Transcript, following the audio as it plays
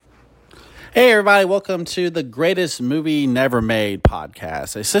Hey everybody, welcome to the Greatest Movie Never Made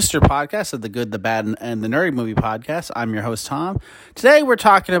podcast, a sister podcast of the Good, the Bad, and the Nerdy Movie podcast. I'm your host, Tom. Today we're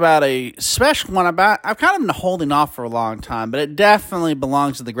talking about a special one I've kind of been holding off for a long time, but it definitely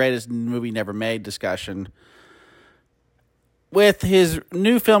belongs to the Greatest Movie Never Made discussion. With his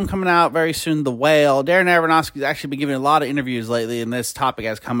new film coming out very soon, The Whale, Darren Aronofsky has actually been giving a lot of interviews lately, and this topic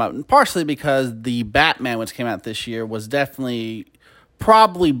has come up, and partially because the Batman, which came out this year, was definitely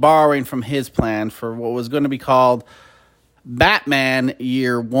probably borrowing from his plan for what was going to be called Batman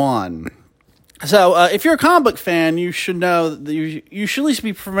Year One. So, if you're a comic book fan, you should know that you should at least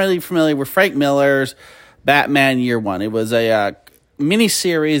be familiar with Frank Miller's Batman Year One. It was a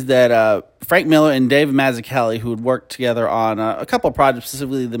mini-series that Frank Miller and David Mazzucchelli, who had worked together on a couple of projects,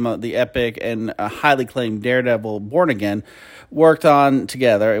 specifically the epic and highly acclaimed Daredevil Born Again, worked on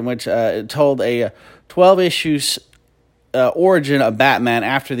together, in which it told a 12-issue origin of Batman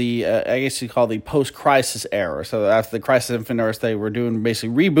after the, I guess you call the post-crisis era. So after the Crisis of Infinite Earths, they were doing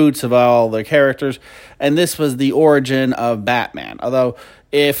basically reboots of all the characters, and this was the origin of Batman. Although,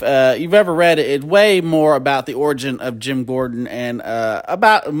 if you've ever read it, it's way more about the origin of Jim Gordon and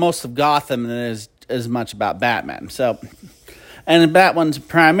about most of Gotham than it is as much about Batman. So, and that one's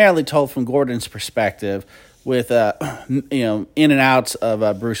primarily told from Gordon's perspective, with in and outs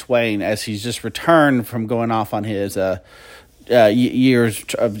of Bruce Wayne as he's just returned from going off on his years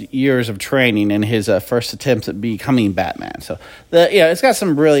of training and his first attempts at becoming Batman. So it's got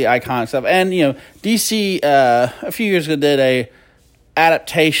some really iconic stuff. And DC a few years ago did a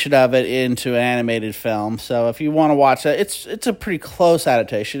adaptation of it into an animated film. So if you want to watch that, it's a pretty close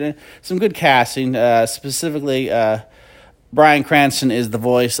adaptation and some good casting. Specifically, Bryan Cranston is the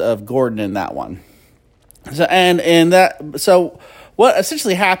voice of Gordon in that one. So what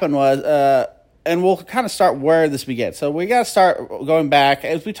essentially happened was, and we'll kind of start where this began. So we got to start going back,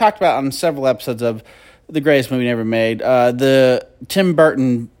 as we talked about on several episodes of The Greatest Movie Never Made, the Tim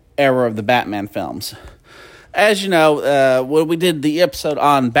Burton era of the Batman films. As you know, when we did the episode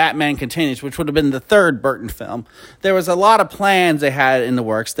on Batman Continues, which would have been the third Burton film, there was a lot of plans they had in the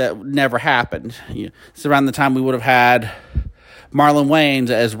works that never happened. It's around the time we would have had Marlon Wayans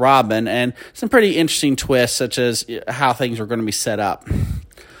as Robin, and some pretty interesting twists, such as how things were going to be set up.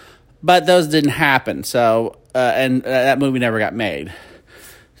 But those didn't happen, so and that movie never got made.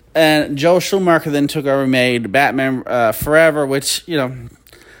 And Joel Schumacher then took over and made Batman Forever, which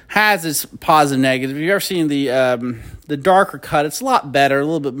has its positive and negative. If you've ever seen the darker cut, it's a lot better, a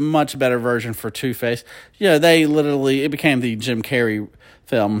little bit much better version for Two-Face. It became the Jim Carrey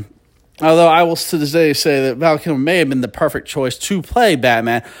film. Although I will to this day say that Val Kilmer may have been the perfect choice to play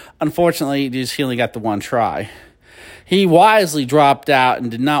Batman. Unfortunately, he only got the one try. He wisely dropped out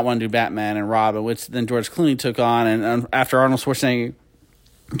and did not want to do Batman and Robin, which then George Clooney took on, and after Arnold Schwarzenegger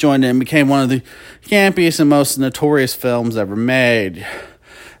joined in, became one of the campiest and most notorious films ever made.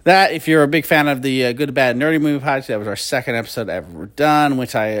 That, if you're a big fan of the Good, Bad, Nerdy Movie podcast, that was our second episode ever done,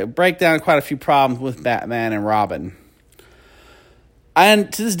 which I break down quite a few problems with Batman and Robin.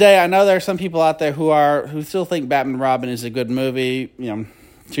 And to this day, I know there are some people out there who still think Batman and Robin is a good movie.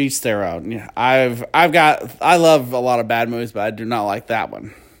 To each their own. I love a lot of bad movies, but I do not like that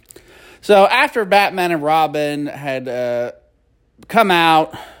one. So after Batman and Robin had come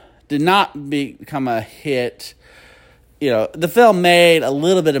out, did not become a hit. The film made a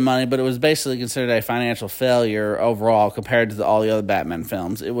little bit of money, but it was basically considered a financial failure overall compared to all the other Batman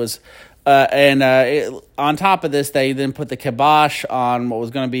films. It was. On top of this, they then put the kibosh on what was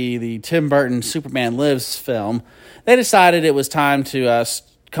going to be the Tim Burton Superman Lives film. They decided it was time to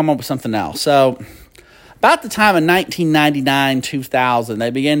come up with something else. So, about the time of 1999-2000, they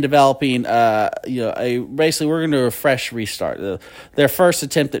began developing, basically we're going to do a fresh restart. Their first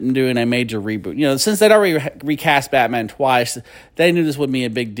attempt at doing a major reboot. Since they'd already recast Batman twice, they knew this would be a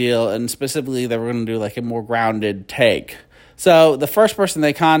big deal, and specifically they were going to do like a more grounded take. So the first person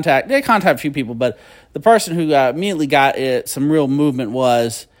they contacted a few people, but the person who immediately got some real movement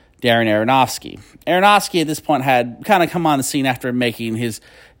was Darren Aronofsky. Aronofsky at this point had kind of come on the scene after making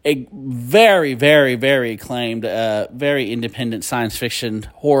a very, very, very acclaimed, very independent science fiction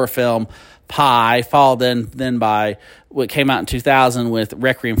horror film, Pi, followed then by what came out in 2000 with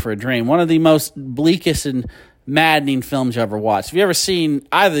Requiem for a Dream, one of the most bleakest and maddening films you ever watched. If you've ever seen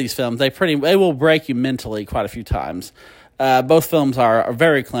either of these films, they will break you mentally quite a few times. Both films are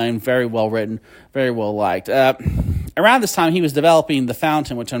very acclaimed, very well written, very well liked. Around this time, he was developing The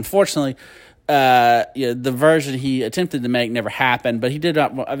Fountain, which unfortunately, the version he attempted to make never happened. But he did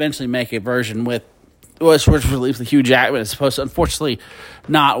eventually make a version which was released with Hugh Jackman, as opposed to, unfortunately,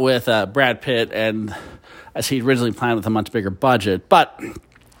 not with Brad Pitt, and as he originally planned with a much bigger budget. But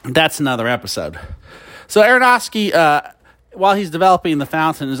That's another episode. So Aronofsky, while he's developing The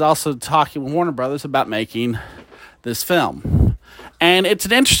Fountain, is also talking with Warner Brothers about making this film. And it's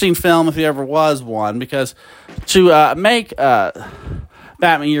an interesting film if there ever was one, because to make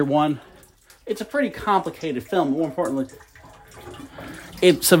Batman Year One, it's a pretty complicated film. More importantly,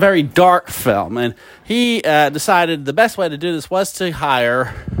 it's a very dark film. And he decided the best way to do this was to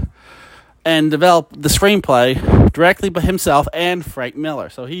hire and develop the screenplay directly by himself and Frank Miller.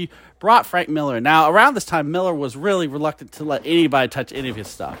 So he brought Frank Miller in. Now, around this time, Miller was really reluctant to let anybody touch any of his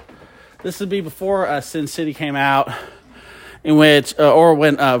stuff. This would be before Sin City came out, in which,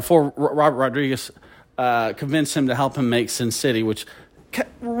 before Robert Rodriguez convinced him to help him make Sin City, which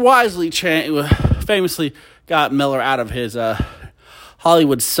famously got Miller out of his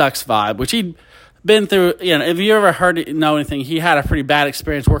Hollywood sucks vibe, which he'd been through. If you ever know anything, he had a pretty bad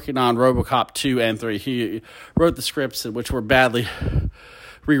experience working on RoboCop 2 and 3. He wrote the scripts, which were badly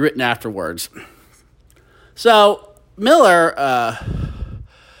rewritten afterwards. So Miller,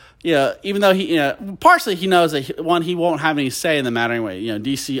 even though partially he knows that he won't have any say in the matter anyway.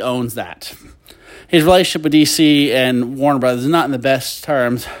 DC owns that. His relationship with DC and Warner Brothers is not in the best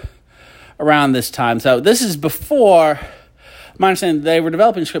terms around this time. So this is before. My understanding, they were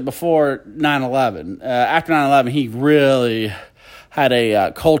developing the script before 9/11. After 9/11, he really had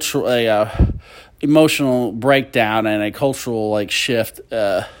a emotional breakdown and a cultural shift.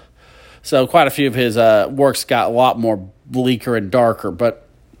 So quite a few of his works got a lot more bleaker and darker. But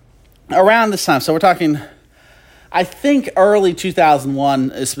around this time, so we're talking, I think early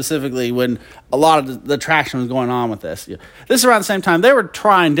 2001 is specifically when a lot of the traction was going on with this. This is around the same time they were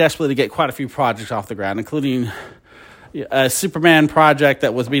trying desperately to get quite a few projects off the ground, including a Superman project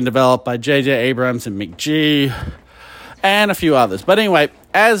that was being developed by J.J. Abrams and McG, and a few others. But anyway,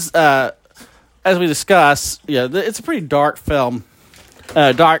 as we discussed, it's a pretty dark film,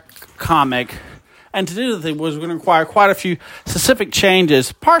 dark comic, and to do the thing was going to require quite a few specific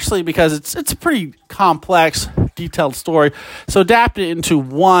changes, partially because it's a pretty complex, detailed story. So adapted into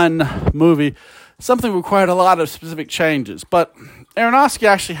one movie, something required a lot of specific changes. But Aronofsky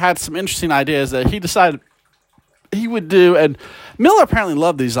actually had some interesting ideas that he decided he would do, and Miller apparently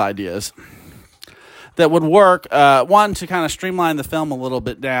loved these ideas that would work, one, to kind of streamline the film a little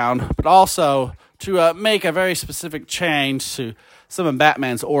bit down, but also to make a very specific change to some of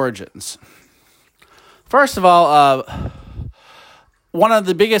Batman's origins. First of all, one of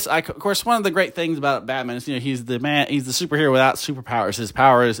the great things about Batman is, he's the superhero without superpowers. His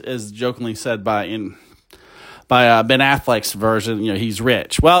power is jokingly said by Ben Affleck's version, he's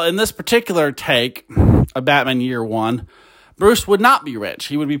rich. Well, in this particular take of Batman Year One, Bruce would not be rich.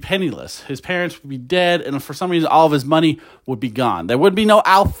 He would be penniless. His parents would be dead, and for some reason, all of his money would be gone. There would be no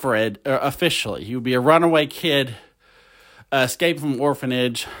Alfred officially. He would be a runaway kid, escaped from an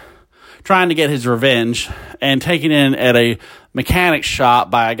orphanage, trying to get his revenge, and taken in at a mechanic shop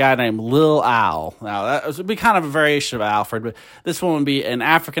by a guy named Lil Al. Now, that would be kind of a variation of Alfred, but this one would be an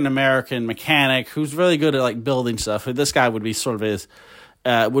African-American mechanic who's really good at building stuff. This guy would be sort of his,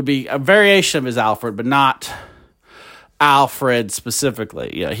 would be a variation of his Alfred, but not Alfred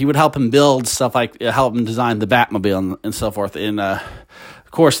specifically. He would help him build stuff, help him design the Batmobile and so forth in the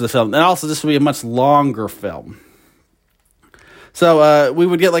course of the film. And also, this would be a much longer film. So we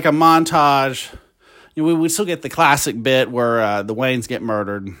would get a montage. We would still get the classic bit where the Waynes get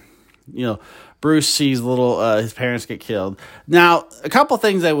murdered. Bruce sees his parents get killed. Now, a couple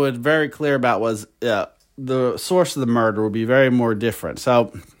things they were very clear about was the source of the murder would be very more different.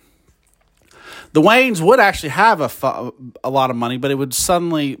 So the Waynes would actually have a lot of money, but it would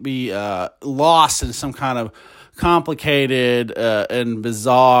suddenly be lost in some kind of complicated and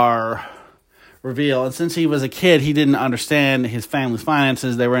bizarre reveal. And since he was a kid, he didn't understand his family's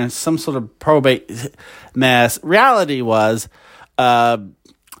finances. They were in some sort of probate mess. Reality was,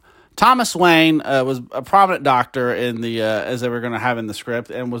 Thomas Wayne was a prominent doctor in the as they were going to have in the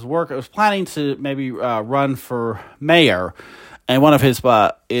script, and was planning to maybe run for mayor. And one of his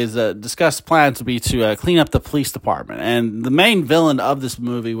discussed plans would be to clean up the police department. And the main villain of this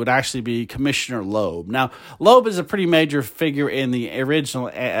movie would actually be Commissioner Loeb. Now, Loeb is a pretty major figure in the original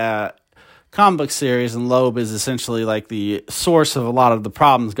comic book series, and Loeb is essentially the source of a lot of the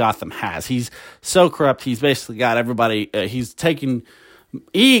problems Gotham has. He's so corrupt, he's basically got everybody,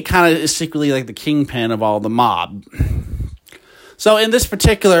 he kind of is secretly the kingpin of all the mob. So in this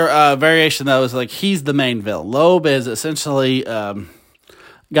particular variation, though, is he's the main villain. Loeb is essentially got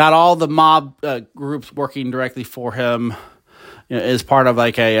all the mob groups working directly for him. is part of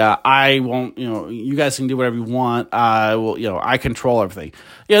like I won't, you guys can do whatever you want. I will, I control everything.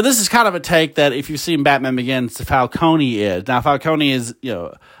 This is kind of a take that if you've seen Batman Begins, Falcone is. Now, Falcone is,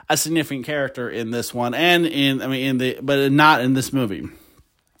 a significant character in this one and but not in this movie.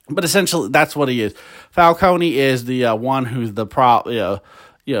 But essentially, that's what he is. Falcone is the one who's the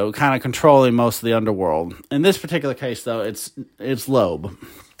kind of controlling most of the underworld. In this particular case, though, it's Loeb.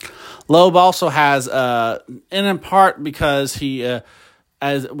 Loeb also has, and in part because he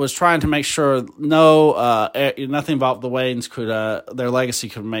was trying to make sure nothing about the Waynes could their legacy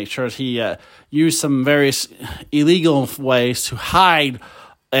could make sure he used some various illegal ways to hide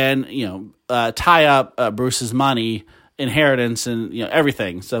and tie up Bruce's money, inheritance, and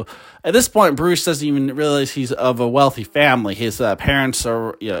everything. So at this point, Bruce doesn't even realize he's of a wealthy family. His parents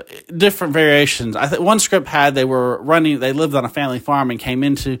are different variations. I think one script had they lived on a family farm and came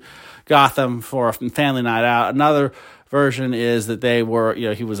into Gotham for a family night out. Another version is that they were,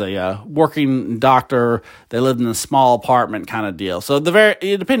 he was a working doctor. They lived in a small apartment kind of deal. So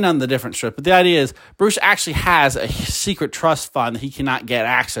depending on the different strip, but the idea is Bruce actually has a secret trust fund that he cannot get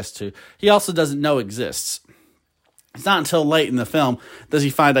access to. He also doesn't know exists. It's not until late in the film does he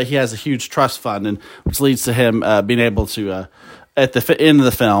find out he has a huge trust fund, and which leads to him being able to, at the end of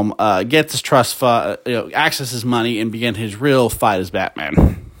the film, get this trust fund, access his money, and begin his real fight as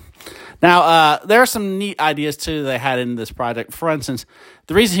Batman. Now, there are some neat ideas, too, they had in this project. For instance,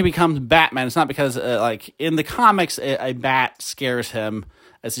 the reason he becomes Batman is not because, in the comics, a bat scares him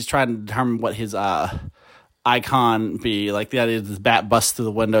as he's trying to determine what his icon be. Like, the idea is this bat busts through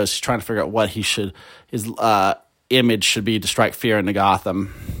the windows. He's trying to figure out what his image should be to strike fear into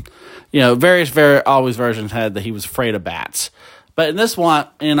Gotham. Various always versions had that he was afraid of bats. But in this one,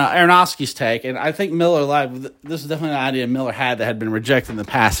 in Aronofsky's take, and I think this is definitely an idea Miller had that had been rejected in the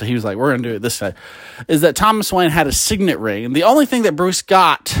past, so he was like, we're going to do it this way, is that Thomas Wayne had a signet ring, and the only thing that Bruce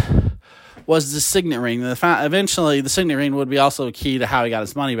got was the signet ring. Eventually, the signet ring would be also a key to how he got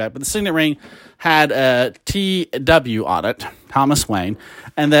his money back, but the signet ring had a TW on it, Thomas Wayne,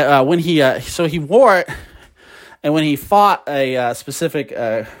 and that when he wore it, and when he fought a specific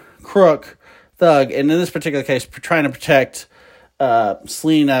crook thug, and in this particular case, trying to protect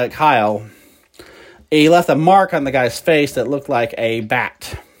Selina Kyle, he left a mark on the guy's face that looked like a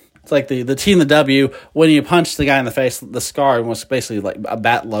bat. It's like the T and the W. When you punch the guy in the face, the scar was basically like a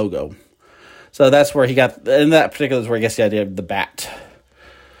bat logo. So that's where he got, and that particular is where he gets the idea of the bat.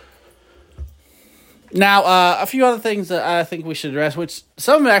 Now, a few other things that I think we should address, which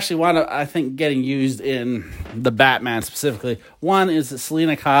some of them actually wound up, I think, getting used in the Batman specifically. One is that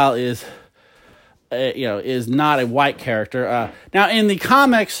Selina Kyle is not a white character. Now, in the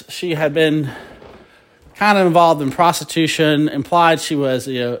comics, she had been kind of involved in prostitution, implied she was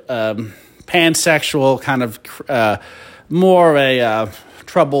pansexual, kind of more of a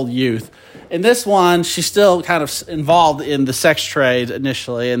troubled youth. In this one, she's still kind of involved in the sex trade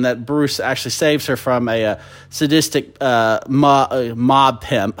initially, and that Bruce actually saves her from a sadistic mob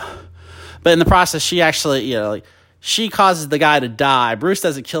pimp. But in the process, she actually, she causes the guy to die. Bruce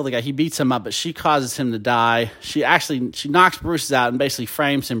doesn't kill the guy. He beats him up, but she causes him to die. She knocks Bruce out and basically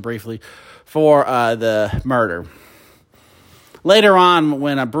frames him briefly for the murder. Later on,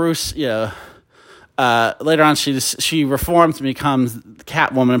 when Bruce, later on she reforms and becomes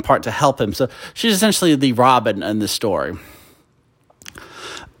Catwoman in part to help him. So she's essentially the Robin in this story.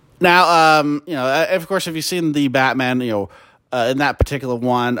 Now, of course, if you've seen the Batman, in that particular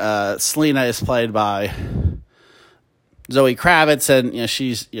one, Selina is played by Zoe Kravitz, and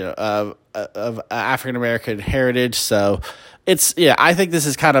she's of African American heritage. So it's I think this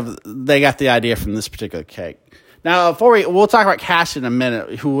is kind of they got the idea from this particular cake. Now, we'll talk about cast in a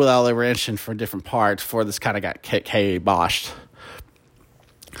minute, who all they were interested for different parts before this kind of got boshed.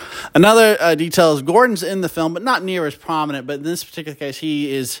 Another detail is Gordon's in the film, but not near as prominent. But in this particular case,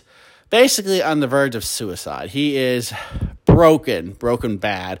 he is basically on the verge of suicide. He is broken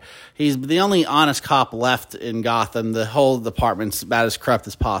bad. He's the only honest cop left in Gotham. The whole department's about as corrupt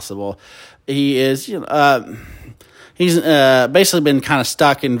as possible. He is, he's basically been kind of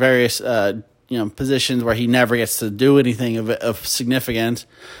stuck in various, positions where he never gets to do anything of significance.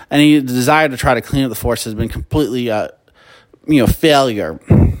 And the desire to try to clean up the force has been completely, failure.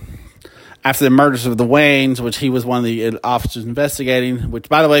 After the murders of the Waynes, which he was one of the officers investigating, which,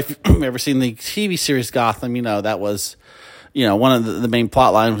 by the way, if you've ever seen the TV series Gotham, that was, one of the main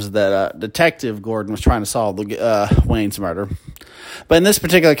plot lines was that Detective Gordon was trying to solve the Wayne's murder. But in this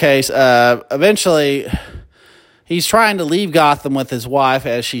particular case, eventually he's trying to leave Gotham with his wife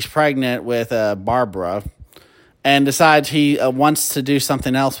as she's pregnant with Barbara, and decides he wants to do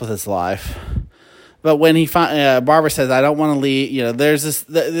something else with his life. But when Barbara says, "I don't want to leave," there's this.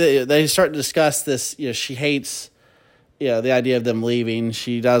 They start to discuss this. She hates, the idea of them leaving.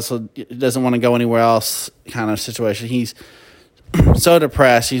 She doesn't want to go anywhere else. Kind of situation. He's so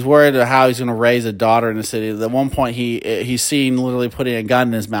depressed. He's worried about how he's going to raise a daughter in the city. At one point, he's seen literally putting a gun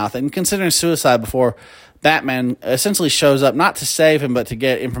in his mouth and considering suicide before Batman essentially shows up, not to save him, but to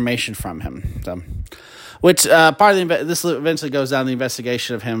get information from him. So. Which part of this eventually goes down the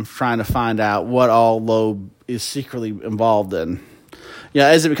investigation of him trying to find out what all Loeb is secretly involved in.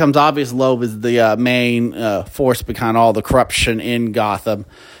 As it becomes obvious, Loeb is the main force behind all the corruption in Gotham.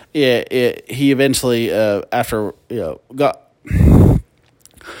 He eventually, after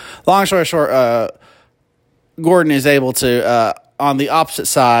long story short, Gordon is able to, on the opposite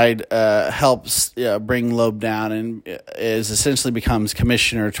side, helps bring Loeb down and essentially becomes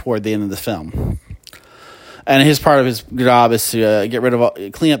commissioner toward the end of the film. And his part of his job is to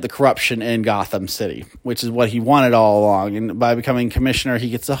clean up the corruption in Gotham City, which is what he wanted all along. And by becoming commissioner,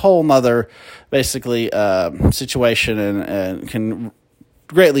 he gets a whole nother, basically, situation and can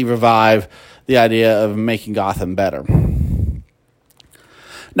greatly revive the idea of making Gotham better.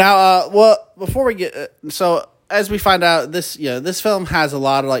 Now, before we get as we find out, this film has a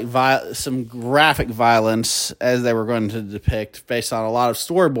lot of some graphic violence, as they were going to depict, based on a lot of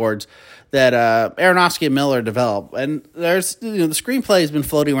storyboards that Aronofsky and Miller developed. And there's the screenplay has been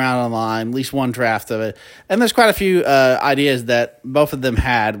floating around online, at least one draft of it, and there's quite a few ideas that both of them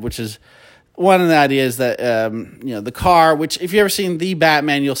had, which is one of the ideas that the car, which if you've ever seen The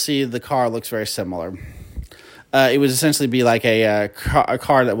Batman, you'll see the car looks very similar. It would essentially be like a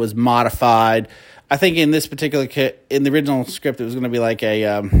car that was modified. I think in this particular in the original script, it was going to be like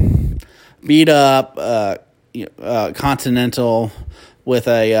a beat up Continental with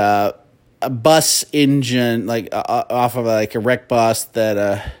a bus engine, off of a wreck bus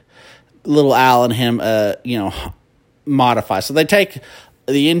that little Al and him modify. So they take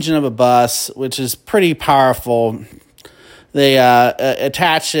the engine of a bus, which is pretty powerful. They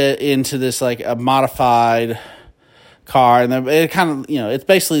attach it into this a modified car, and it kind of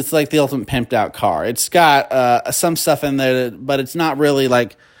it's like the ultimate pimped out car. It's got some stuff in there, but it's not really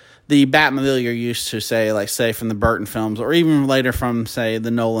like the Batmobile you're used to, say from the Burton films, or even later from say the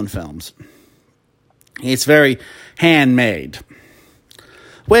Nolan films. It's very handmade,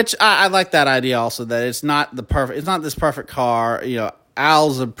 which I like that idea also, that it's not this perfect car.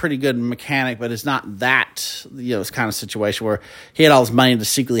 Al's a pretty good mechanic, but it's not that it's kind of situation where he had all his money to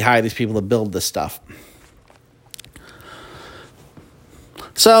secretly hire these people to build this stuff.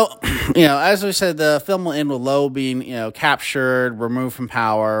 So, as we said, the film will end with Loeb being, captured, removed from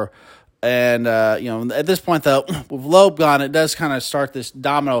power. And, at this point, though, with Loeb gone, it does kind of start this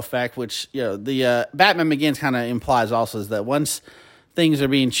domino effect, which, the Batman Begins kind of implies also, is that once things are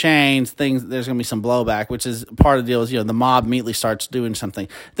being changed, there's going to be some blowback, which is part of the deal is, the mob immediately starts doing something.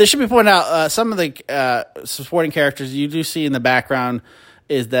 This should be pointed out, some of the supporting characters you do see in the background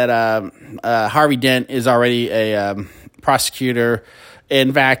is that Harvey Dent is already a prosecutor.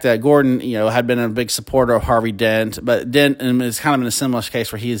 In fact, Gordon, had been a big supporter of Harvey Dent, but Dent is kind of in a similar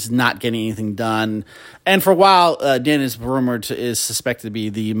case where he is not getting anything done. And for a while, Dent is is suspected to be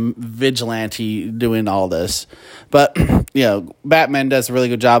the vigilante doing all this. But, Batman does a really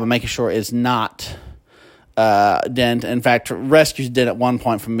good job of making sure it's not Dent. In fact, rescues Dent at one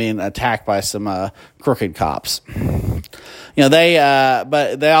point from being attacked by some crooked cops. But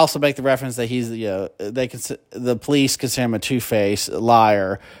they also make the reference that he's, the police consider him a two-faced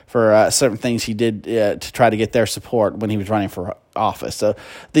liar for certain things he did to try to get their support when he was running for office. So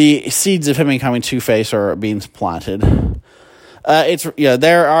the seeds of him becoming two-faced are being planted.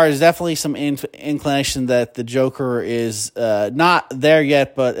 There is definitely some inclination that the Joker is not there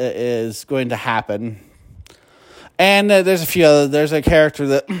yet, but is going to happen. And there's a few other. There's a character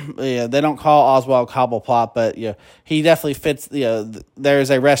that they don't call Oswald Cobblepot, but he definitely fits. There's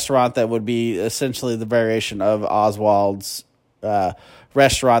a restaurant that would be essentially the variation of Oswald's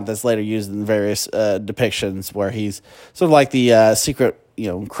restaurant that's later used in various depictions, where he's sort of like the secret,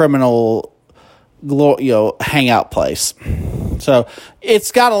 criminal, hangout place. So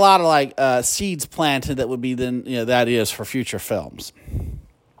it's got a lot of seeds planted that would be then the ideas for future films.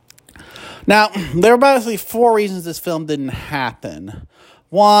 Now, there are basically 4 reasons this film didn't happen.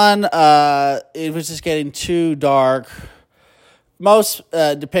 One, it was just getting too dark. Most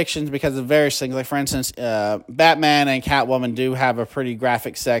depictions, because of various things, like for instance, Batman and Catwoman do have a pretty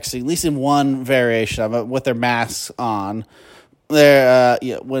graphic sex scene, at least in one variation of it, with their masks on.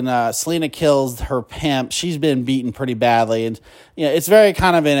 When Selena kills her pimp, she's been beaten pretty badly, and it's very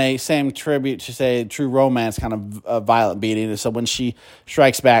kind of in a same tribute to say True Romance kind of violent beating. And so when she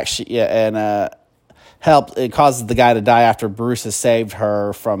strikes back, helped. It causes the guy to die after Bruce has saved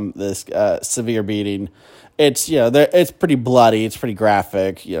her from this severe beating. It's it's pretty bloody. It's pretty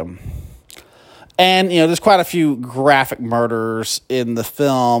graphic. And, there's quite a few graphic murders in the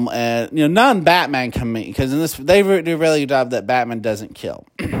film, and, none Batman can meet, because in this, they do a really good job that Batman doesn't kill.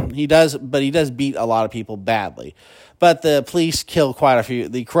 He does beat a lot of people badly. But the police kill quite a few.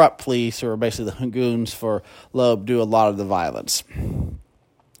 The corrupt police, who are basically the goons for Loeb, do a lot of the violence.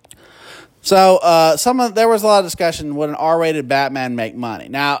 So, there was a lot of discussion, would an R-rated Batman make money?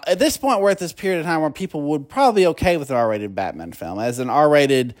 Now, at this point, we're at this period of time where people would probably be okay with an R-rated Batman film. As an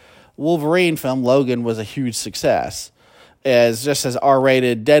R-rated Wolverine film, Logan was a huge success, as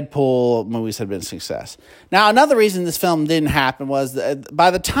R-rated Deadpool movies had been a success. Now, another reason this film didn't happen was that by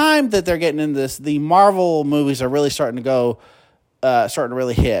the time that they're getting into this, the Marvel movies are really starting to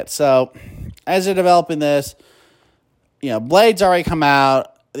really hit. So, as they're developing this, Blade's already come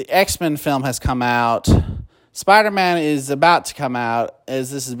out, the X-Men film has come out, Spider-Man is about to come out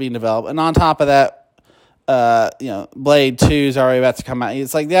as this is being developed, and on top of that, Blade 2 is already about to come out.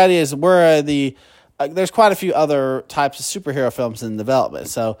 It's like the idea is there's quite a few other types of superhero films in development.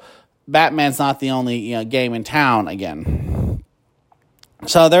 So Batman's not the only game in town again.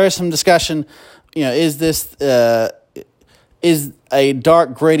 So there is some discussion. Is this is a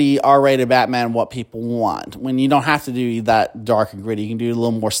dark, gritty, R-rated Batman what people want? When you don't have to do that dark and gritty, you can do a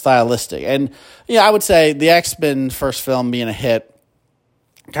little more stylistic. And I would say the X-Men first film being a hit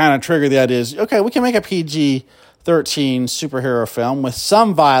kind of trigger the idea is, okay, we can make a PG-13 superhero film with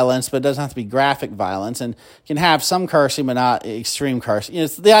some violence, but it doesn't have to be graphic violence, and can have some cursing, but not extreme cursing.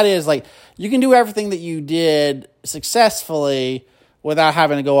 The idea is, like, you can do everything that you did successfully without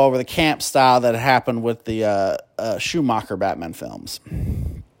having to go over the camp style that happened with the Schumacher Batman films.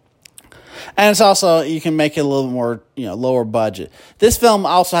 And it's also, you can make it a little more, lower budget. This film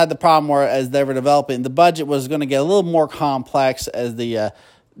also had the problem where, as they were developing, the budget was going to get a little more complex, as the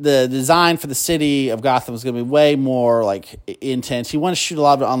design for the city of Gotham was going to be way more, intense. He wanted to shoot a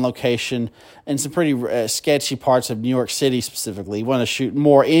lot of it on location in some pretty sketchy parts of New York City specifically. He wanted to shoot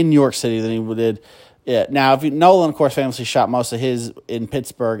more in New York City than he did. Yeah. Now, Nolan, of course, famously shot most of his in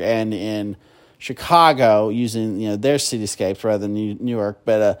Pittsburgh and in Chicago using, their cityscapes rather than New York.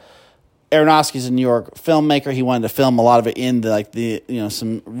 But Aronofsky's a New York filmmaker. He wanted to film a lot of it in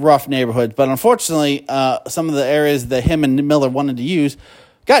some rough neighborhoods. But unfortunately, some of the areas that him and Miller wanted to use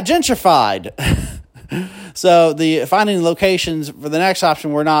got gentrified. So the finding locations for the next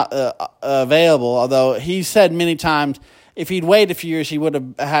option were not available, although he said many times if he'd waited a few years, he would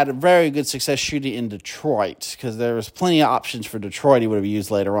have had a very good success shooting in Detroit, because there was plenty of options for Detroit he would have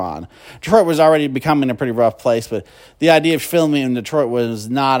used later on. Detroit was already becoming a pretty rough place, but the idea of filming in Detroit was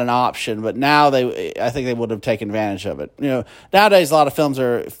not an option, but now I think they would have taken advantage of it. Nowadays a lot of films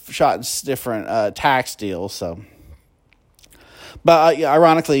are shot in different tax deals, so. But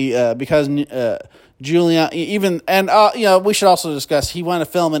ironically, because Julian, we should also discuss, he wanted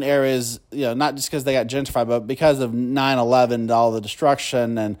to film in areas, not just because they got gentrified, but because of 9/11, all the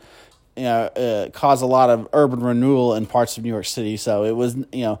destruction, and, caused a lot of urban renewal in parts of New York City. So it was,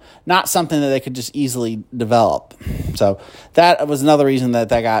 not something that they could just easily develop. So that was another reason that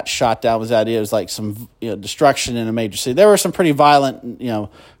got shot down, was the idea it was like some, destruction in a major city. There were some pretty violent,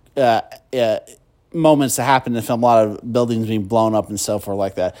 moments that happened in the film, a lot of buildings being blown up and so forth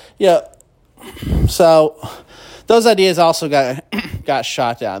like that. So those ideas also got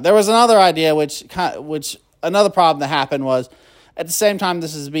shot down. There was another idea, which another problem that happened was, at the same time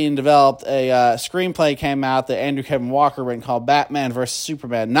this is being developed, a screenplay came out that Andrew Kevin Walker written called Batman vs.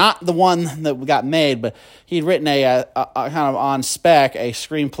 Superman. Not the one that got made, but he'd written a kind of on spec a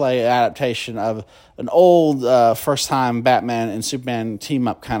screenplay adaptation of an old first-time Batman and Superman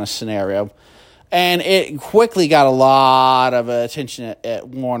team-up kind of scenario. And it quickly got a lot of attention at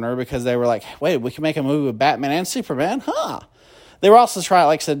Warner, because they were like, wait, we can make a movie with Batman and Superman? Huh. They were also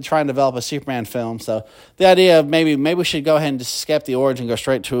trying to develop a Superman film. So the idea of maybe we should go ahead and just skip the origin and go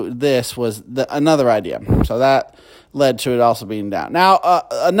straight to this was another idea. So that led to it also being down. Now,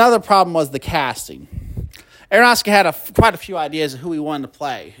 another problem was the casting. Aronofsky had quite a few ideas of who he wanted to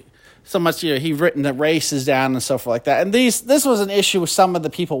play. So much, he'd written the races down and so forth like that. And this was an issue with some of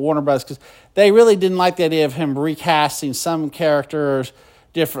the people at Warner Bros., because they really didn't like the idea of him recasting some characters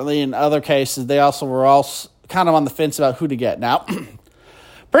differently. In other cases, they also were all kind of on the fence about who to get. Now,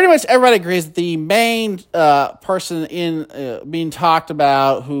 pretty much everybody agrees that the main person in being talked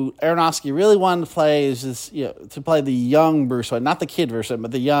about, who Aronofsky really wanted to play, is this, to play the young Bruce Wayne, not the kid Bruce Wayne,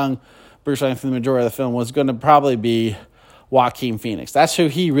 but the young Bruce Wayne for the majority of the film, was going to probably be Joaquin Phoenix. That's who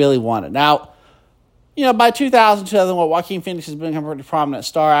he really wanted. Now, by 2000, 2001, Joaquin Phoenix has become a pretty prominent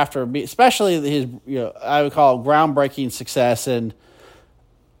star after, especially his, I would call groundbreaking success in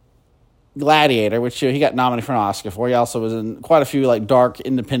Gladiator, which he got nominated for an Oscar for. He also was in quite a few dark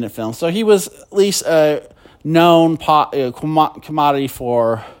independent films, so he was at least a known commodity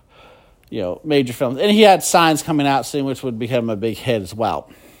for major films, and he had Signs coming out soon, which would become a big hit as well.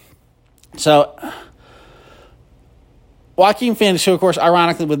 So Joaquin Phoenix, who of course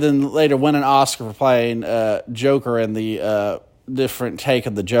ironically would then later win an Oscar for playing Joker in the different take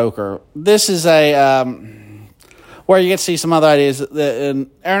of the Joker. This is a where you get to see some other ideas. And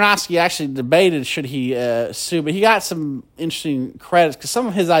Aronofsky actually debated should he sue, but he got some interesting credits because some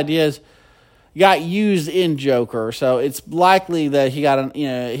of his ideas got used in Joker, so it's likely that he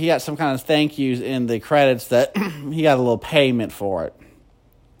got some kind of thank yous in the credits that he got a little payment for it.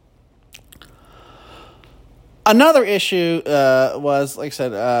 Another issue was, like I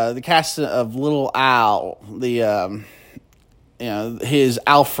said, the casting of Little Al, his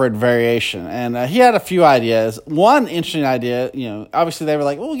Alfred variation. And he had a few ideas. One interesting idea, obviously they were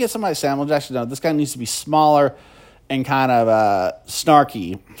like, well, we'll get somebody Samuel Jackson. No, this guy needs to be smaller and kind of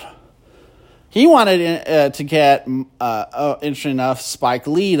snarky. He wanted to get, interesting enough, Spike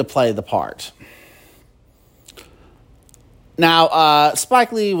Lee to play the part. Now,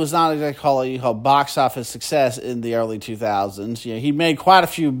 Spike Lee was not exactly called box office success in the early 2000s. He made quite a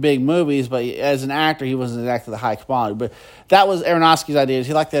few big movies, but as an actor, he wasn't exactly the high quality. But that was Aronofsky's idea.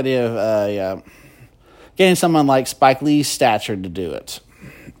 He liked the idea of getting someone like Spike Lee's stature to do it.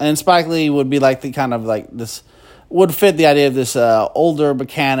 And Spike Lee would be this, would fit the idea of this older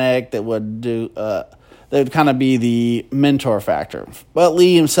mechanic that would do... that would kind of be the mentor factor. But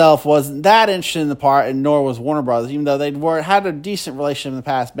Lee himself wasn't that interested in the part, and nor was Warner Brothers, even though they'd had a decent relationship in the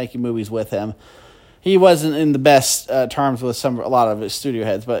past making movies with him. He wasn't in the best terms with a lot of his studio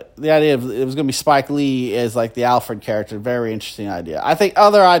heads, but the idea of it was going to be Spike Lee as the Alfred character, very interesting idea. I think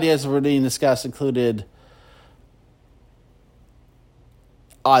other ideas that were being discussed included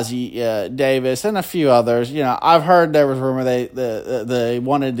Ozzie Davis and a few others. I've heard there was rumor they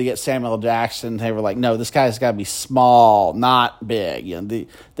wanted to get Samuel Jackson. They were like, no, this guy's got to be small, not big. They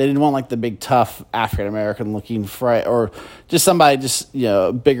didn't want the big tough African American looking or just somebody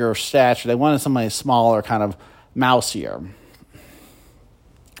bigger stature. They wanted somebody smaller, kind of mousier.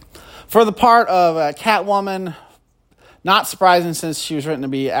 For the part of Catwoman, not surprising since she was written to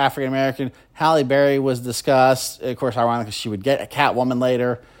be African American, Halle Berry was discussed. Of course, ironically, she would get a Catwoman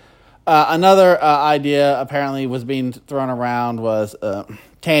later. Another idea apparently was being thrown around was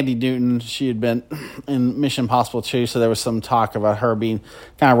Tandy Newton. She had been in Mission Impossible 2, so there was some talk about her being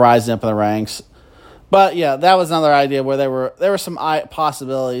kind of rising up in the ranks. But yeah, that was another idea where there were some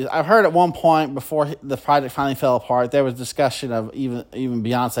possibilities. I've heard at one point before the project finally fell apart, there was discussion of even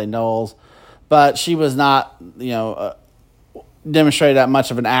Beyonce Knowles, but she was not, demonstrated that much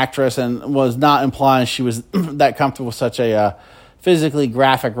of an actress and was not implying she was that comfortable with such a physically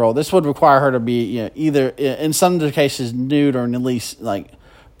graphic role. This would require her to be either in some cases nude or at least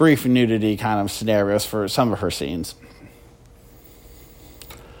brief nudity kind of scenarios for some of her scenes.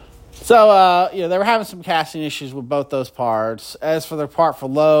 So they were having some casting issues with both those parts. As for their part for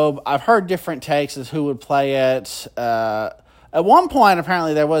Loeb, I've heard different takes as who would play it. At one point,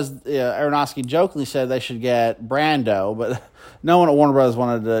 apparently, there was Aronofsky jokingly said they should get Brando, but no one at Warner Brothers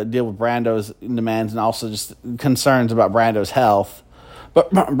wanted to deal with Brando's demands and also just concerns about Brando's health.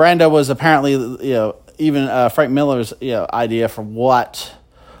 But Brando was apparently, even Frank Miller's idea for what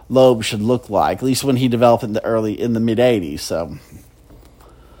Loeb should look like, at least when he developed in the mid '80s. So,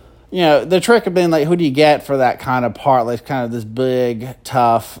 the trick of being who do you get for that kind of part, kind of this big,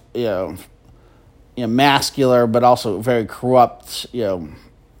 tough, masculine, but also very corrupt,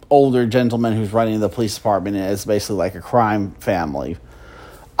 older gentleman who's running the police department is basically a crime family.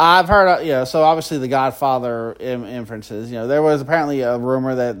 I've heard, so obviously the Godfather inferences, there was apparently a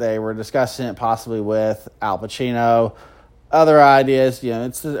rumor that they were discussing it possibly with Al Pacino. Other ideas,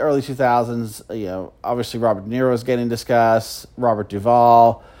 it's the early 2000s, obviously Robert De Niro is getting discussed, Robert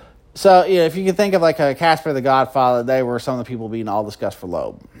Duvall. So, if you can think of a cast for the Godfather, they were some of the people being all discussed for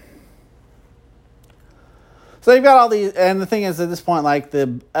Loeb. So you've got all these, and the thing is, at this point,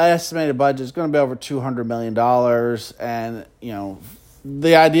 the estimated budget is going to be over $200 million, and,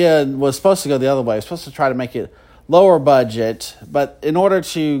 the idea was supposed to go the other way. It was supposed to try to make it lower budget, but in order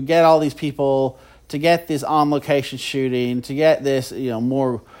to get all these people, to get this on-location shooting, to get this,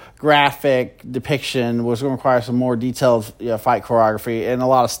 more graphic depiction, was going to require some more detailed, fight choreography, and a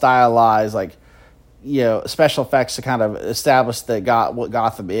lot of stylized, special effects to kind of establish what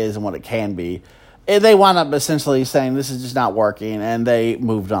Gotham is and what it can be. And they wound up essentially saying this is just not working, and they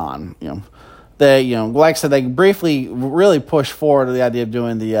moved on. they, like I said, they briefly really pushed forward to the idea of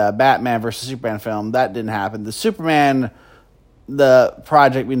doing the Batman versus Superman film. That didn't happen. The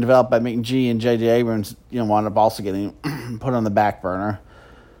project being developed by McG and J.J. Abrams, wound up also getting put on the back burner,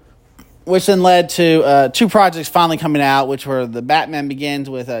 which then led to two projects finally coming out, which were the Batman Begins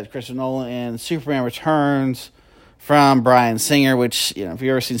with Christopher Nolan and Superman Returns from Bryan Singer, which, if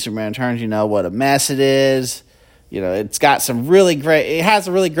you've ever seen Superman Returns, you know what a mess it is. It's got some really great, it has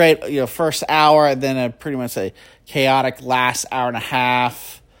a really great, first hour, and then pretty much a chaotic last hour and a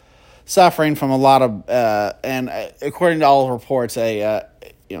half, suffering from a lot of, and according to all reports,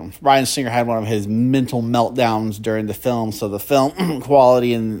 Bryan Singer had one of his mental meltdowns during the film, so the film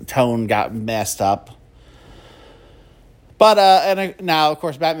quality and tone got messed up. But now, of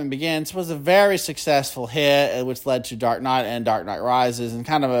course, Batman Begins was a very successful hit, which led to Dark Knight and Dark Knight Rises, and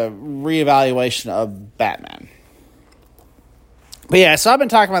kind of a reevaluation of Batman. But yeah, so I've been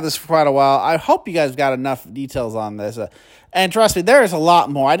talking about this for quite a while. I hope you guys got enough details on this. And trust me, there is a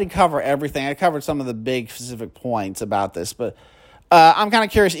lot more. I didn't cover everything. I covered some of the big specific points about this. But I'm kind of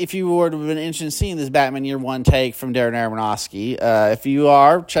curious if you would have been interested in seeing this Batman Year One take from Darren Aronofsky. If you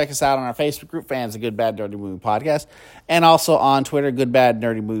are, check us out on our Facebook group, Fans of Good, Bad, Nerdy Movie Podcast. And also on Twitter, Good, Bad,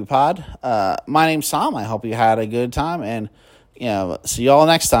 Nerdy Movie Pod. My name's Tom. I hope you had a good time. And, see you all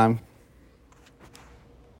next time.